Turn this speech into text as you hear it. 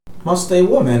must a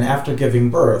woman, after giving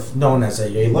birth, known as a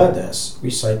Yeledes,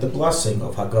 recite the blessing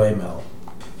of Hagomel,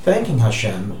 thanking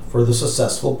Hashem for the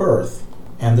successful birth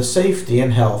and the safety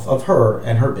and health of her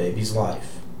and her baby's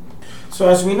life. So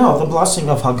as we know, the blessing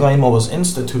of Hagomel was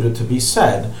instituted to be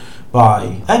said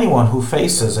by anyone who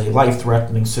faces a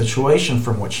life-threatening situation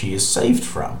from which he is saved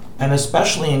from, and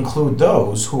especially include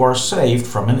those who are saved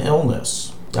from an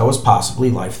illness that was possibly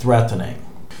life-threatening.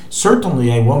 Certainly,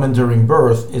 a woman during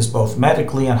birth is both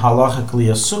medically and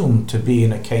halachically assumed to be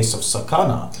in a case of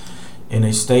sakana, in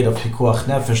a state of pikuach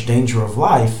nefesh, danger of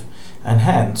life, and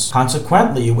hence,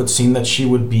 consequently, it would seem that she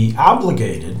would be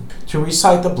obligated to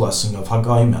recite the blessing of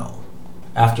Hagomel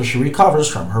after she recovers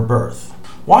from her birth.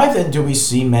 Why then do we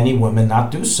see many women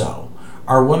not do so?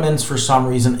 Are women for some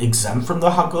reason exempt from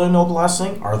the Hagomel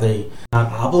blessing? Are they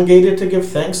not obligated to give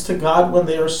thanks to God when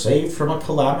they are saved from a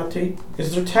calamity?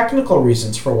 Is there technical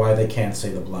reasons for why they can't say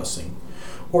the blessing?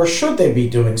 Or should they be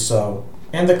doing so,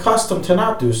 and the custom to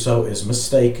not do so is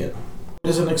mistaken? It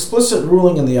is an explicit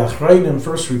ruling in the Achreinim,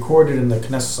 first recorded in the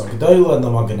Knesset Agdola and the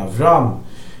Magen Avram,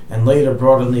 and later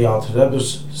brought in the Alter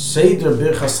Rebbe's Seder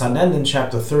Birchas Hanenin,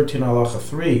 chapter 13, halacha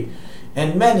 3,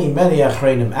 and many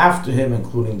Achreinim after him,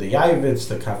 including the Yavitz,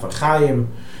 the Kaf HaChaim,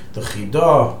 the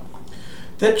Chidah,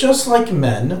 that just like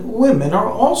men, women are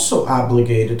also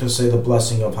obligated to say the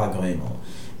blessing of Hagomel,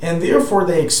 and therefore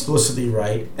they explicitly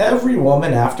write, every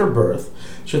woman after birth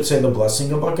should say the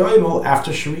blessing of Hagomel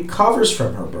after she recovers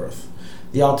from her birth.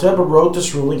 The Alter Rebbe wrote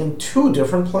this ruling in two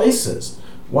different places,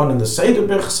 one in the Seder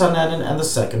Birchas Hanenin and the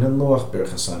second in Luach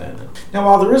Birchas Hanenin. Now,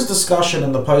 while there is discussion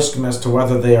in the poskim as to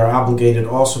whether they are obligated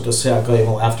also to say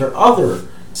Hagomel after other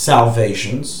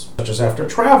salvations, such as after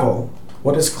travel,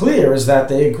 what is clear is that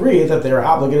they agree that they are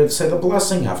obligated to say the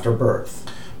blessing after birth.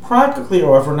 Practically,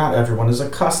 however, not everyone is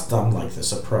accustomed like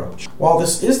this approach. While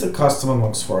this is the custom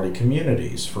among Sephardi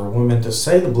communities for women to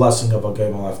say the blessing of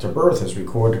Hagomel after birth, as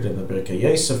recorded in the Birkei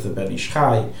Yosef, the Ben Ish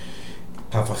Chai,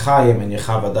 Kaf HaChaim, and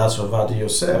Yechavadas Ravadi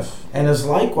Yosef, and is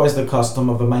likewise the custom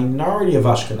of a minority of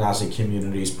Ashkenazi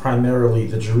communities, primarily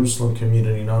the Jerusalem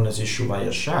community known as Yeshuvah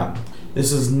Yashan.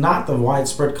 This is not the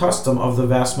widespread custom of the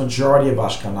vast majority of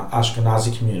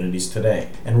Ashkenazi communities today,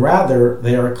 and rather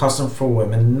they are accustomed for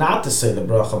women not to say the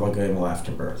bracha of Hagomel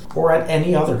after birth, or at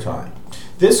any other time.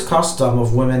 This custom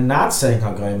of women not saying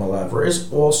Hagomel ever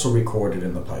is also recorded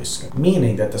in the poskim,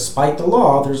 meaning that despite the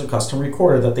law, there's a custom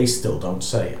recorded that they still don't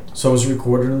say it. So is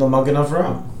recorded in the Magen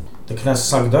Avram, the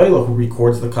Knesset Agdola, who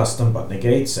records the custom but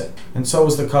negates it, and so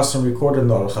is the custom recorded in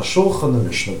the Aruch HaShulchan, the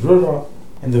Mishnah Brura,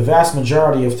 and the vast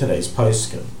majority of today's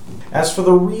poskim. As for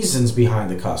the reasons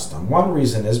behind the custom, one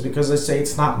reason is because they say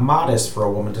it's not modest for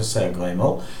a woman to say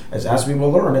Hagomel, as we will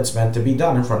learn, it's meant to be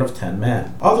done in front of 10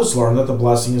 men. Others learn that the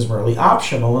blessing is merely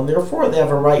optional, and therefore they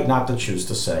have a right not to choose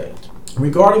to say it.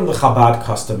 Regarding the Chabad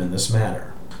custom in this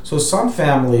matter, so some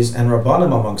families and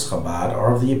Rabbanim amongst Chabad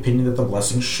are of the opinion that the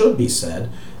blessing should be said,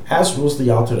 as rules the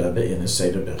Alter Rebbe in his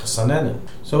Seder Birchas Hanenin.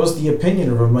 So is the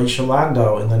opinion of Rav Moshe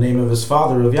Landau in the name of his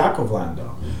father, Rav Yaakov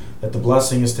Landau, that the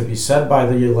blessing is to be said by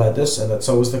the Yeledes, and that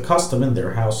so is the custom in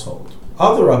their household.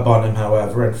 Other Rabbanim,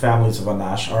 however, and families of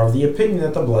Anash are of the opinion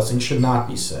that the blessing should not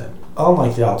be said,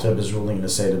 unlike the Alter Rebbe's ruling in the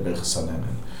Seder Birchas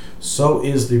Hanenin. So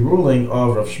is the ruling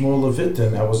of Rav Shmuel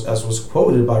Levitin, as was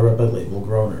quoted by Rabbi Leibel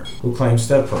Groner, who claims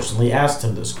to have personally asked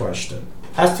him this question.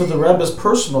 As to the Rebbe's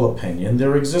personal opinion,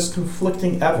 there exists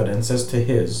conflicting evidence as to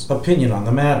his opinion on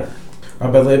the matter.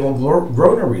 Rabbi Leibel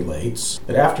Groner relates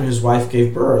that after his wife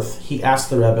gave birth, he asked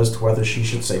the Rebbe as to whether she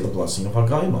should say the blessing of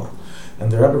Hagomel, and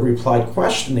the Rebbe replied,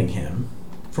 questioning him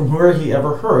from where he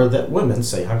ever heard that women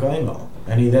say Hagomel,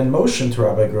 and he then motioned to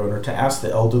Rabbi Groner to ask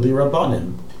the elderly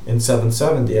Rabbanim in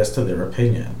 770 as to their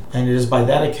opinion. And it is by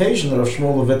that occasion that Rav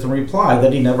Shmuel Levitin replied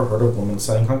that he never heard of women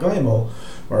saying Hagomel,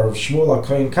 where Rav Shmuel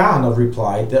HaKohen Kahana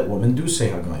replied that women do say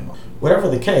Hagomel. Whatever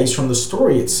the case, from the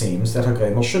story it seems that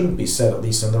Hagomel shouldn't be said, at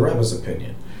least in the Rebbe's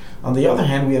opinion. On the other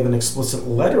hand, we have an explicit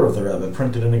letter of the Rebbe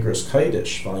printed in Igros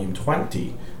Kodesh, volume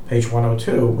 20, page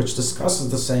 102, which discusses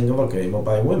the saying of Hagomel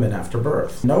by women after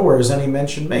birth. Nowhere is any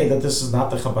mention made that this is not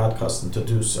the Chabad custom to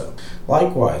do so.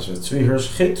 Likewise, Tzvi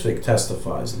Hirsch Chitrik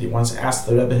testifies that he once asked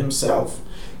the Rebbe himself,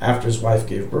 after his wife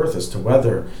gave birth, as to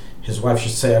whether his wife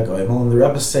should say Hagomel, and the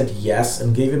Rebbe said yes,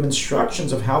 and gave him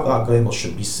instructions of how the Hagomel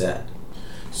should be said.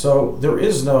 So there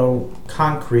is no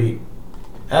concrete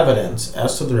evidence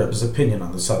as to the Rebbe's opinion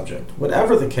on the subject.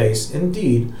 Whatever the case,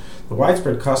 indeed, the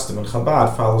widespread custom in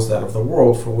Chabad follows that of the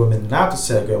world for women not to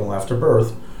say Hagomel after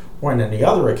birth, or on any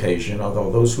other occasion,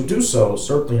 although those who do so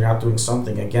certainly are not doing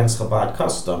something against Chabad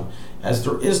custom, as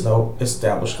there is no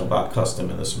established Chabad custom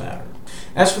in this matter.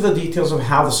 As for the details of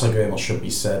how the Hagomel should be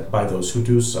said by those who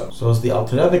do so, as the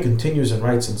Alter Rebbe continues and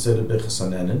writes in Zeder Birchas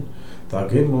Hanenin, the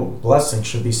Hagomel blessing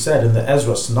should be said in the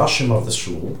Ezras Nashim of the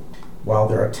shul, while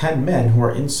there are 10 men who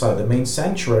are inside the main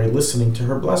sanctuary listening to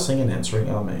her blessing and answering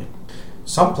Amen.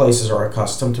 Some places are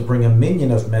accustomed to bring a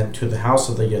minyan of men to the house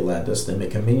of the Yeledes. They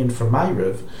make a minyan for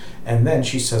Ma'ariv, and then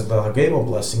she says the Hagomel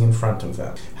blessing in front of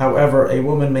them. However, a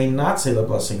woman may not say the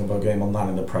blessing of Hagomel not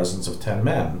in the presence of 10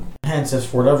 men. Hence, if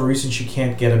for whatever reason she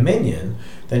can't get a minyan,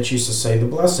 then she's to say the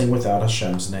blessing without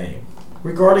Hashem's name.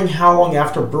 Regarding how long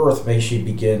after birth may she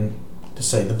begin to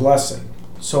say the blessing.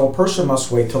 So a person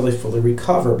must wait till they fully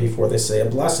recover before they say a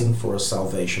blessing for a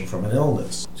salvation from an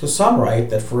illness. So some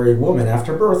write that for a woman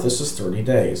after birth this is 30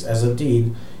 days, as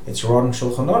indeed it's written in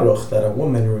Shulchan Aruch that a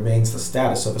woman remains the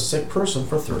status of a sick person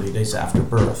for 30 days after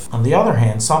birth. On the other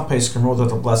hand, some Pesachim rule that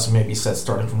the blessing may be said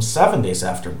starting from 7 days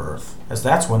after birth, as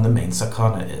that's when the main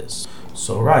sakana is.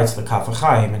 So writes the Kaf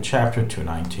HaChaim in chapter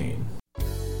 219.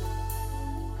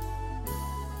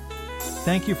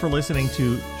 Thank you for listening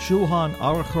to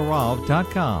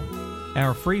ShulchanAruchHarav.com.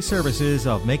 Our free services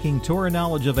of making Torah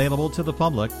knowledge available to the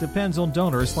public depends on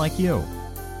donors like you.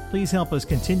 Please help us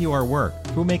continue our work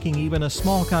through making even a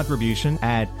small contribution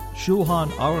at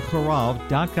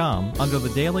ShulchanAruchHarav.com under the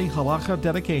Daily Halacha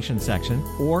Dedication section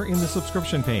or in the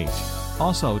subscription page.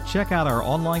 Also, check out our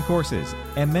online courses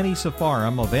and many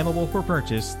sefarim available for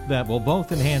purchase that will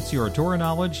both enhance your Torah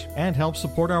knowledge and help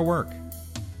support our work.